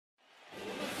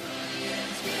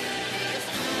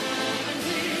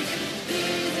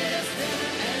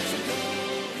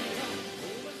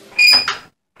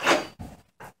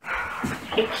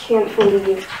I can't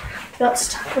believe got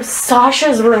stuck with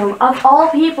Sasha's room of all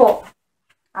people.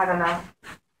 I don't know.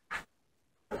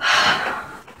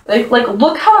 Like,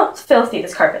 look how filthy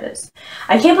this carpet is.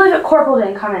 I can't believe that Corporal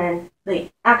didn't come in and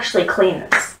like actually clean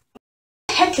this. What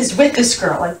the heck is with this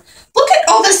girl? Like, look at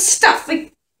all this stuff.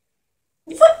 Like,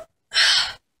 what?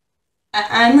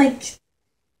 I'm like,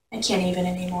 I can't even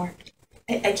anymore.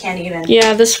 I can't even.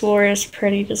 Yeah, this floor is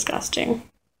pretty disgusting.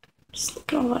 Just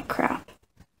look at all that crap.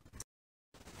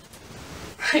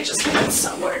 I just want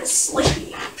somewhere to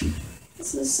sleep.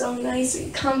 This is so nice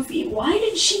and comfy. Why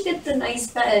did she get the nice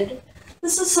bed?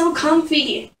 This is so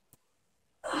comfy.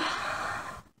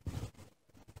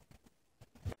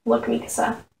 Look,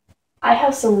 Mikasa. I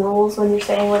have some rules when you're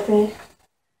staying with me.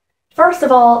 First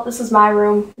of all, this is my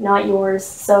room, not yours.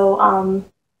 So,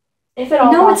 if at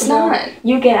all No, it's possible, not.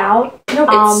 you get out. No,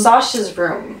 it's Sasha's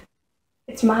room.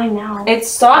 It's mine now. It's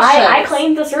Sasha's. I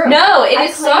claimed this room. No, it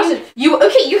is Sasha's. You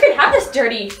can have this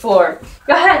dirty floor.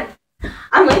 Go ahead.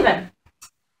 I'm leaving.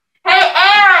 Hey,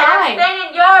 Eren, I'm staying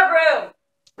in your room.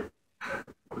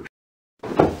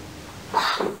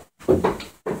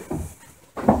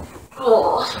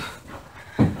 Oh,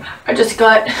 I just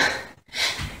got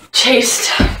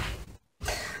chased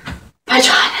by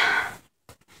John.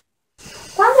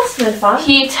 That must have been fun.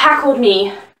 He tackled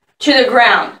me to the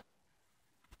ground.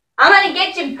 I'm gonna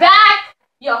get you back,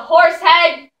 you horse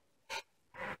head.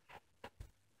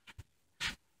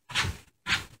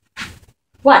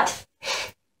 What?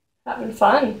 Having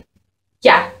fun.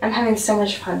 Yeah, I'm having so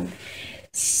much fun.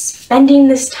 Spending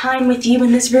this time with you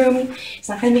in this room, it's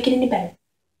not gonna make it any better.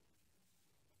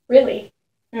 Really?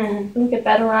 Mm-hmm. It'll get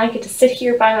better when I get to sit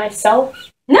here by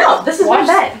myself. No, this is my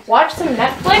bed. Watch some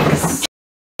Netflix.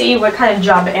 See what kind of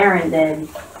job Eren did.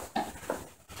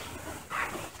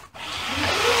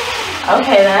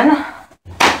 Okay then.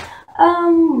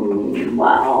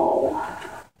 Well.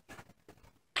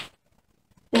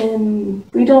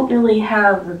 We don't really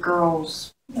have the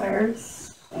girls.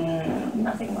 There's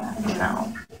Nothing left.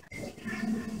 No.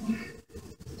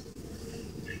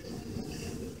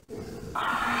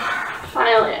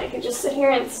 finally I can just sit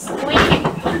here and sleep.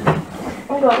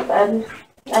 I'll go to bed.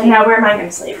 Now where am I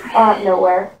gonna sleep?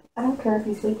 Nowhere. I don't care if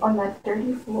you sleep on that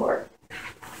dirty floor.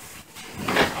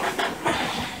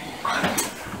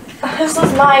 This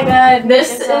is my bed.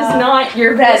 This is not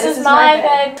your bed. This is my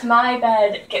bed. My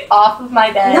bed. Get off of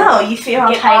my bed. No, you feel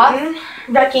Get Titan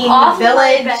wrecking off the of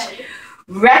my village, bed.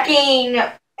 wrecking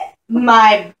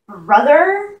my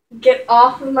brother. Get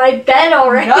off of my bed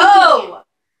already. No,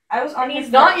 I was on He's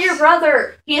his not list. your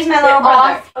brother. He is my Get little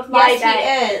brother. off of my Yes,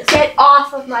 bed. he is. Get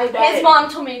off of my bed. His mom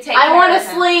told me to take I care want of to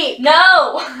him. sleep.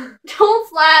 No. Don't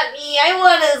slap me. I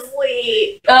want to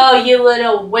sleep. Oh, you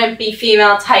little wimpy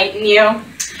female Titan, you.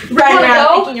 Running wanna around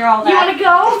go? thinking you're all that. You want to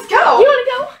go? Let's go. You want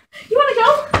to go? You want to go?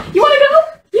 You want to go?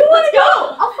 You want to Let's go?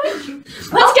 go. I'll fight you.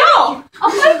 Let's go. I'll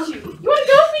fight you. You want to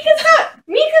go, Mikasa?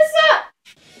 Mikasa!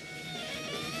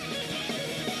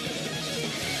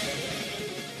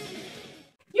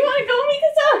 You want to go,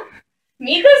 Mikasa?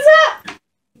 Mikasa?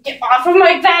 Get off of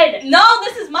my bed. No,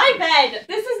 this is my bed.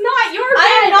 This is not your bed.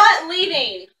 I am not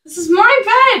leaving. This is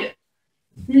my bed.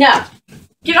 No.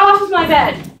 Get off of my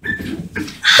bed.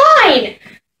 Fine.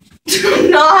 Do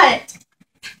not.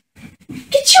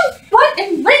 Get your butt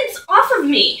and lids off of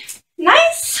me.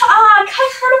 Nice,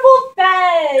 comfortable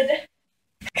bed.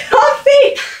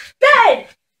 Comfy bed.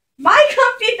 My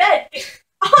comfy bed.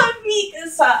 On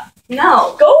Mikasa.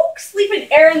 No. Go sleep in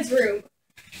Eren's room.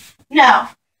 No.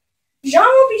 Jean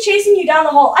won't be chasing you down the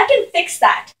hall. I can fix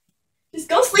that. Just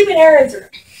go sleep in Eren's room.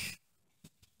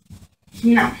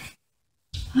 No.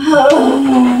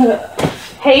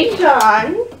 Hey,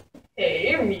 John.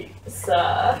 Hey,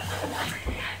 Mikasa.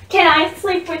 Can I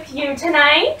sleep with you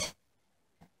tonight?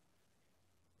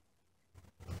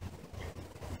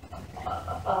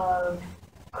 Of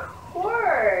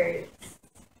course.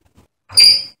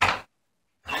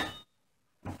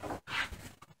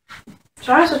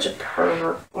 John's such a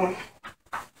pervert.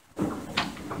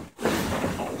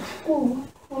 Oh,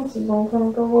 this is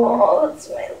uncomfortable. Oh, that's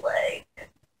my leg.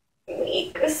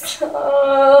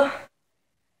 Mikasa.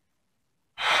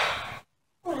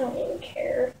 I don't even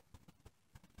care.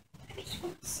 I just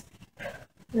want to sleep.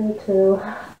 Me too.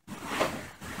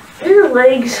 Your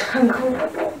legs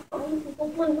uncomfortable. I'll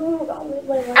move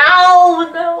my leg.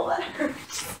 Ow! No, that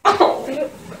hurts. Oh,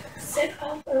 sit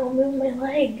up and I'll move my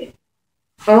leg.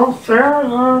 Oh, fair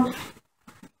enough.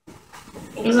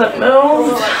 Does it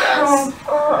move?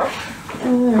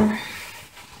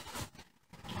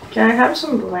 Can I have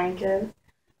some blanket?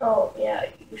 Oh, yeah,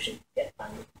 you should get on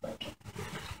the blanket.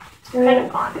 Kind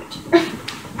of on it.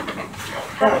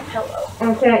 Have a pillow.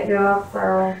 I can't get up,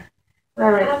 Farrell.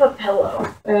 Alright, Have a pillow.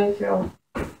 thank you.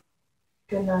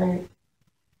 Good night.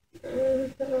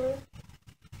 Good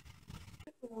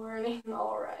morning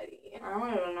already. I don't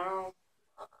even know.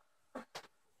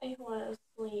 I want to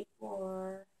sleep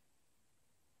more.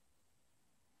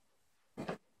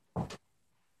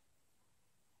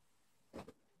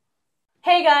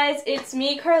 Hey guys, it's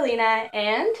me, Carlina,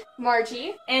 and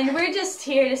Margie. and we're just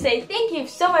here to say thank you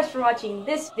so much for watching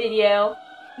this video.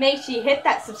 Make sure you hit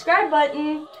that subscribe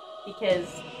button, because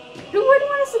who wouldn't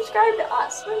want to subscribe to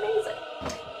us? We're amazing.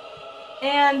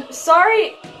 And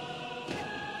sorry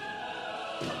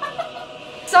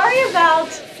about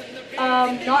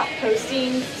not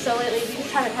posting so lately. We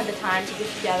just haven't had the time to get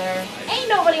together. Ain't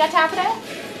nobody got time for that.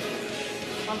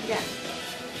 Once again.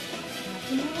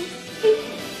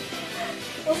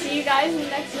 We'll see you guys in the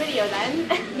next video then.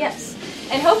 Yes.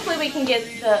 And hopefully we can get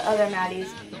the other Maddies.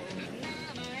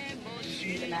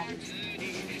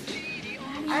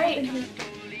 Alright.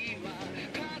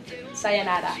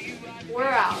 Sayonara. We're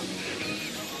out.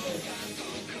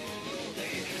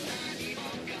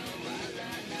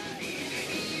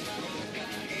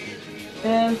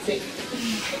 And see.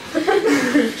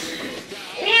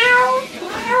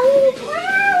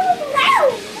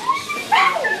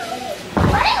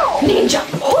 Ninja.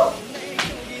 Oh.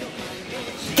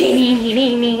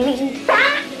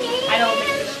 I don't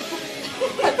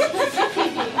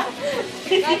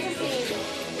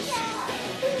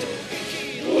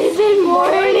Is it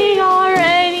morning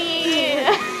already?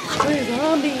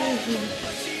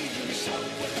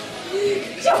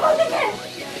 Jump on the bed.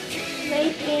 My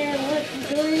hair looks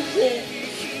gorgeous.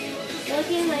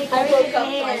 Looking like I woke up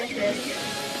hair. like this.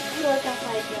 I woke up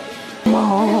like this.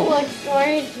 It looks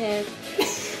gorgeous.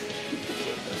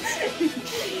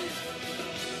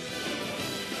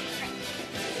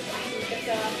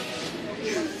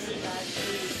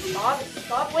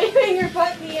 Stop waving your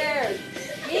butt in the air.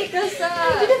 Mikasa!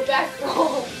 I did a back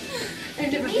roll.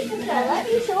 Mikasa, let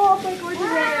me show off my gorgeous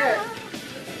hair.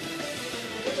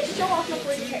 Just show off my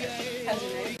gorgeous hair. Cousin,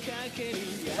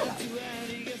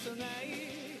 right?